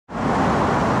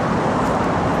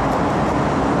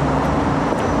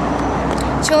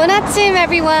좋은 아침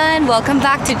everyone! Welcome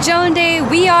back to JOANDAY.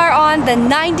 We are on the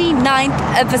 99th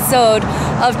episode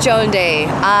of JOANDAY.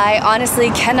 I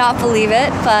honestly cannot believe it,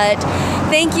 but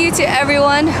thank you to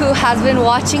everyone who has been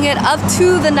watching it up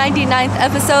to the 99th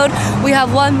episode. We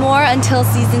have one more until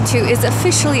season 2 is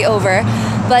officially over.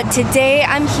 But today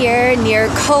I'm here near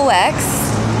COEX.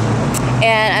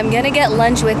 And I'm gonna get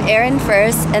lunch with Erin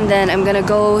first, and then I'm gonna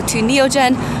go to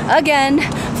Neogen again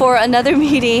for another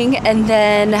meeting, and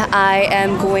then I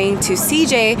am going to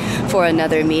CJ for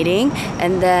another meeting,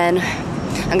 and then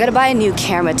I'm gonna buy a new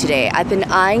camera today. I've been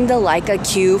eyeing the Leica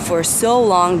Q for so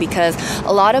long because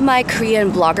a lot of my Korean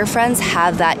blogger friends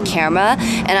have that camera,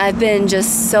 and I've been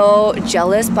just so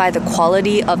jealous by the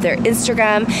quality of their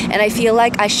Instagram, and I feel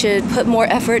like I should put more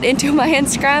effort into my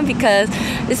Instagram because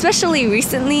especially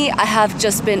recently I have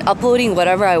just been uploading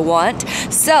whatever I want.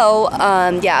 So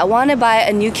yeah, I want to buy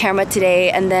a new camera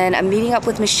today, and then I'm meeting up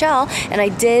with Michelle, and I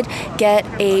did get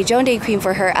a JOANDAY cream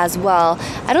for her as well.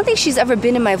 I don't think she's ever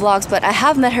been in my vlogs, but I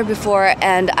have met her before,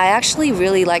 and I actually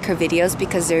really like her videos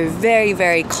because they're very,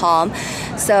 very calm.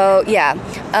 So yeah,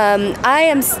 I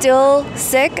am still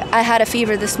sick. I had a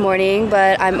fever this morning,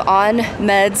 but I'm on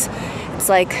meds. It's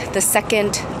like the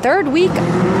third week.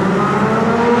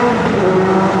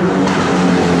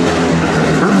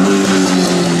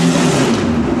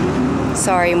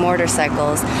 Sorry,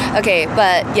 motorcycles. Okay,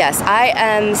 but yes, I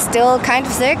am still kind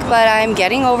of sick, but I'm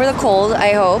getting over the cold,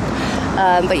 I hope.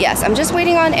 But yes, I'm just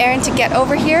waiting on Erin to get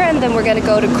over here, and then we're gonna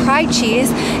go to Cry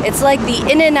Cheese. It's like the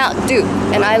In-N-Out dupe,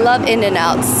 and I love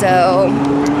In-N-Out, so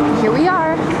here we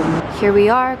are. Here we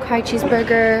are, Cry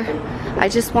Cheeseburger. I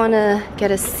just wanna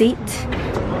get a seat.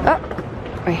 Oh,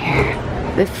 right here,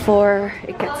 before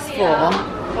it gets full.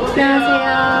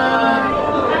 안녕하세요.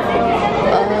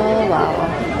 Oh, wow.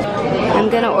 I'm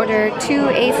gonna order 2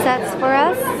 A sets for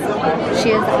us. She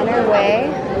is on her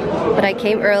way, but I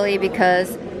came early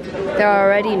because there are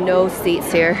already no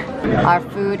seats here. Our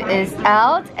food is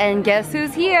out, and guess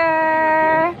who's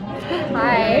here?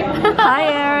 Hi. Hi,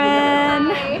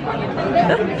 Erin. Hi.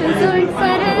 I'm so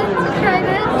excited to try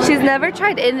this. She's never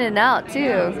tried In-N-Out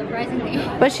too. Surprisingly.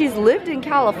 But she's lived in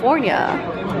California.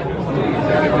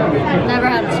 Never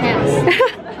had a chance.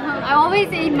 I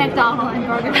always eat McDonald's and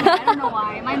Burger King. I don't know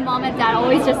why. My mom and dad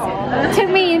always just took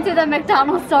me into the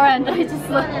McDonald's store, and I just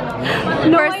no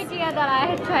idea that I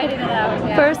had tried In-N-Out.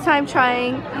 Yeah. First time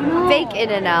trying fake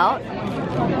In-N-Out.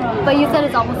 But you said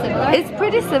it's almost similar? It's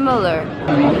pretty similar.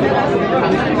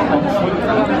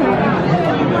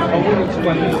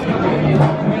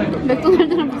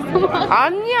 맥도날드랑 비슷한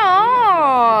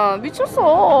아니야,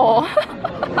 미쳤어.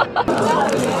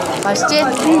 맛있지?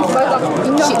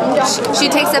 She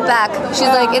takes it back. She's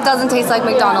like, it doesn't taste like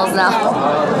McDonald's now.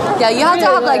 Yeah, you have to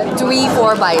have like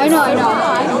 3-4 bites. I know.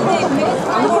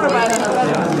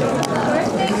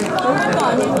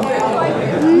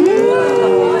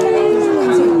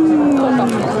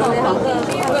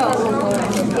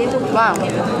 Wow.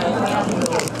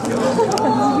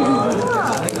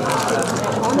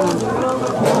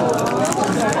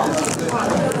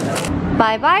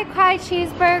 Bye bye, Cry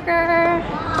Cheeseburger.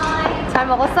 잘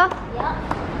먹었어?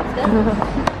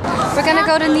 We're gonna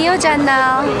go to Neogen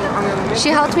now. She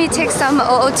helped me take some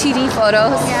OOTD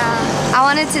photos. Yeah. I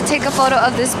wanted to take a photo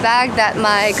of this bag that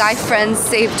my guy friends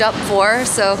saved up for.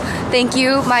 So thank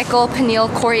you, Michael, Peniel,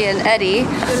 Corey, and Eddie.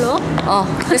 Oh,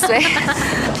 this way.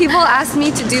 People asked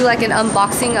me to do like an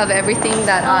unboxing of everything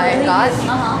that I got,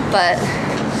 but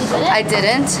I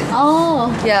didn't.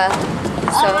 Oh. Yeah.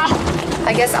 So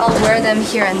I guess I'll wear them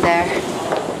here and there.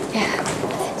 Yeah.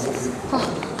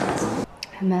 Oh.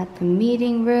 I'm at the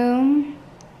meeting room,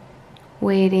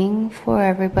 waiting for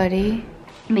everybody.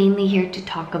 Mainly here to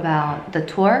talk about the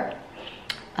tour.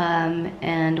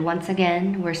 And once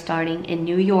again, we're starting in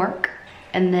New York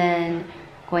and then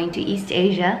going to East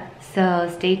Asia. So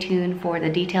stay tuned for the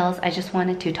details. I just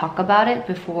wanted to talk about it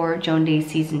before JOANDAY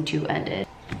season 2 ended.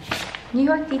 New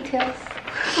York details.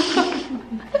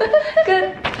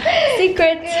 Good.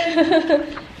 Secret.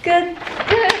 Good.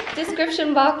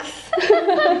 Description box.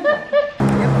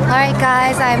 Alright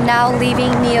guys, I'm now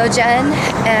leaving Neogen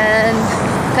and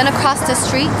gonna cross the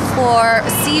street for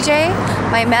CJ,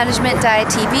 my management diet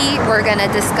TV. We're gonna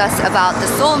discuss about the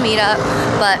Seoul meetup,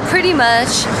 but pretty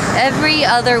much every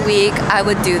other week I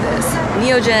would do this.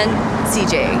 Neogen,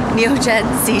 CJ. Neogen,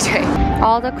 CJ.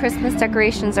 All the Christmas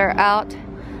decorations are out,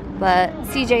 but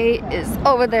CJ is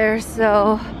over there,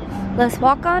 so let's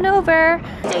walk on over.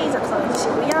 CJ 작성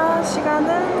주시고요.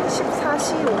 시간은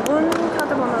 14시 5분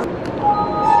카드 번호.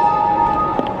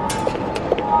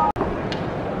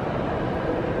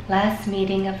 Last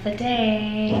meeting of the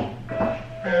day.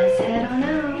 Let's head on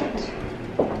out.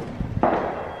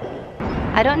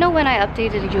 I don't know when I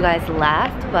updated you guys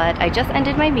last, but I just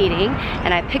ended my meeting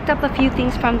and I picked up a few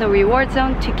things from the reward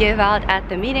zone to give out at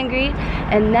the meet and greet.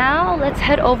 And now let's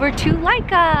head over to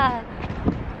Laika.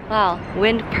 Wow,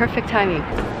 wind, perfect timing.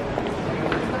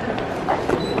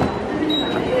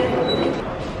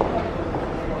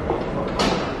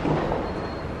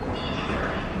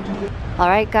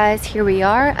 Alright guys, here we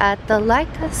are at the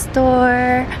Laika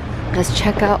store. Let's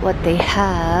check out what they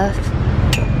have.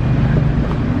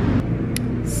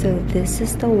 So this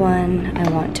is the one I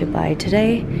want to buy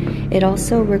today. It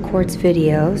also records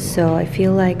videos, so I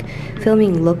feel like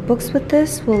filming lookbooks with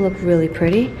this will look really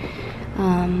pretty.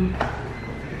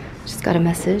 Just got a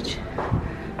message.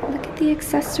 Look at the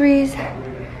accessories.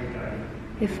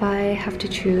 If I have to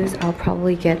choose, I'll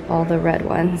probably get all the red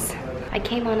ones. I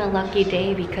came on a lucky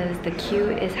day because the queue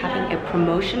is having a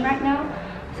promotion right now.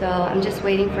 So I'm just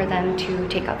waiting for them to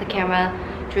take out the camera,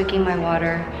 drinking my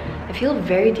water. I feel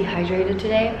very dehydrated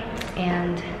today,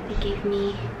 and they gave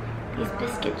me these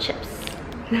biscuit chips.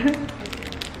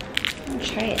 I'll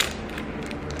try it.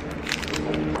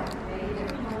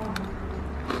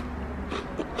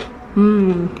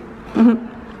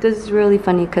 This is really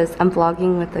funny because I'm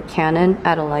vlogging with a Canon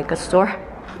at a Laika store.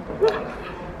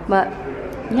 But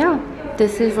yeah,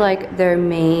 this is like their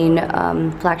main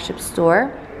flagship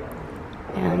store.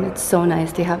 And it's so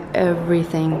nice. They have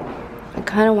everything. I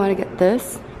kind of want to get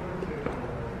this.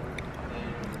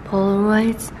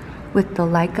 Polaroids with the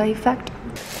Laika effect.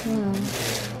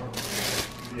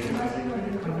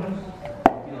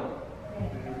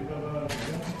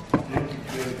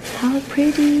 How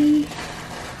pretty.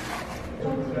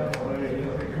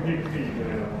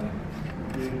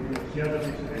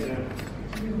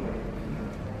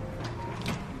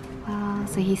 Wow,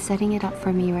 so he's setting it up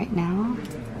for me right now.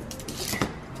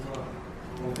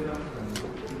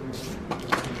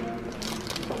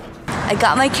 I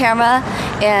got my camera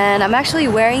and I'm actually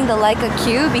wearing the Laika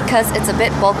Q because it's a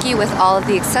bit bulky with all of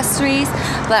the accessories,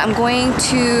 but I'm going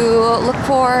to look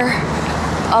for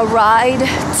a ride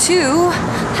to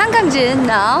Hangangjin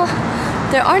now.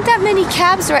 There aren't that many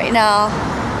cabs right now.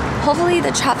 Hopefully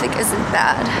the traffic isn't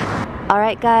bad.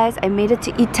 Alright guys, I made it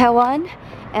to Itaewon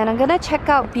and I'm gonna check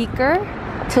out Beaker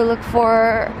to look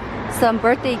for some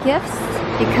birthday gifts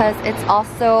because it's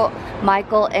also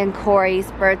Michael and Corey's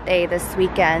birthday this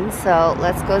weekend, so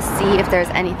let's go see if there's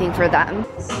anything for them.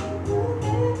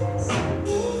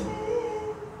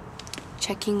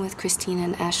 Checking with Christine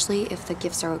and Ashley if the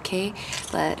gifts are okay,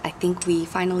 but I think we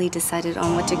finally decided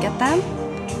on what to get them.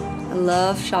 I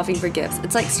love shopping for gifts.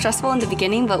 It's like stressful in the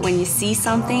beginning, but when you see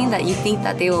something that you think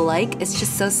that they will like, it's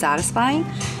just so satisfying.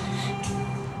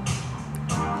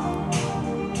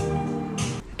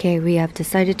 Okay, we have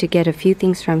decided to get a few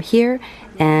things from here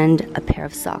and a pair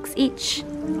of socks each.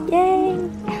 Yay!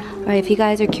 Alright, if you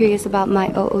guys are curious about my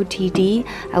OOTD,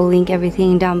 I will link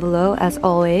everything down below as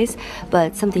always.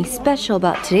 But something special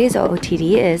about today's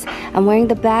OOTD is I'm wearing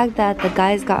the bag that the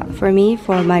guys got for me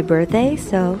for my birthday,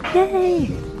 so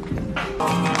yay!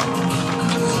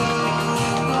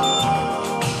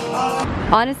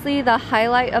 Honestly, the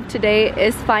highlight of today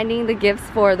is finding the gifts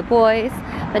for the boys.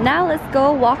 But now let's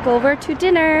go walk over to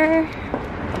dinner.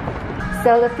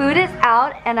 So the food is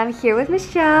out and I'm here with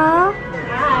Michelle.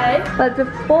 Hi. But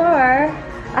before,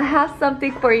 I have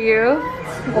something for you.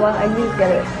 Hold on, I need to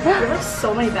get it. You have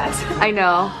so many bags. I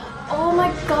know. Oh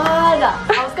my god!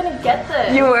 I was gonna get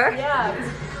this. You were? Yeah.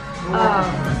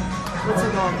 What's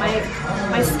it called?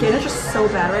 My skin is just so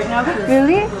bad right now because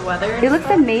Really? of the weather. It looks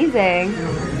amazing.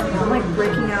 I'm like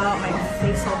breaking out, my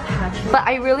face all patchy. But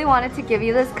I really wanted to give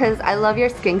you this because I love your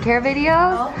skincare video.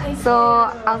 Oh, thank so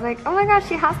you. I was like, oh my gosh,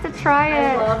 she has to try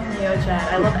it. I love Neogen.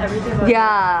 I love everything about it.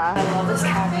 Yeah. I love this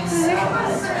cactus so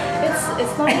much.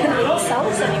 It's not even, they don't sell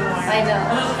this anymore. I know.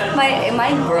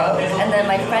 Mine broke and then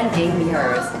my friend gave me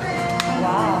hers.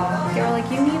 Wow. They were like,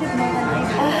 you need it more than I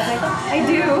do. I was like, I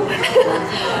do.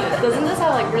 Doesn't this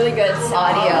have like really good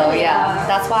Audio, yeah.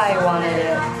 That's why I wanted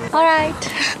it.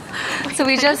 Alright. So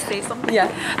we just say something?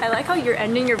 Yeah. I like how you're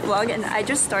ending your vlog and I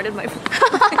just started my vlog.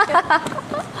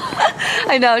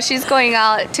 I know, she's going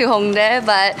out to Hongdae,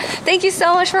 but thank you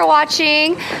so much for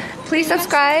watching. Please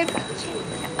subscribe.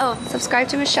 Oh, subscribe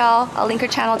to Michelle. I'll link her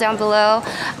channel down below.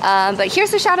 But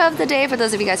here's the shout out of the day for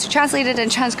those of you guys who translated and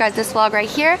transcribed this vlog right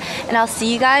here. And I'll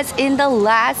see you guys in the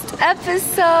last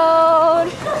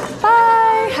episode.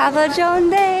 Bye. Have a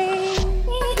JOANDAY.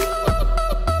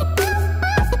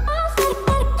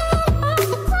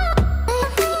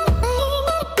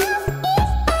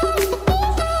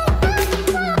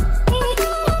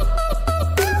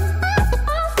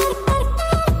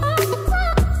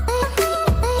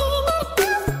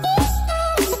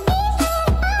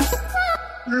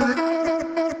 Bye.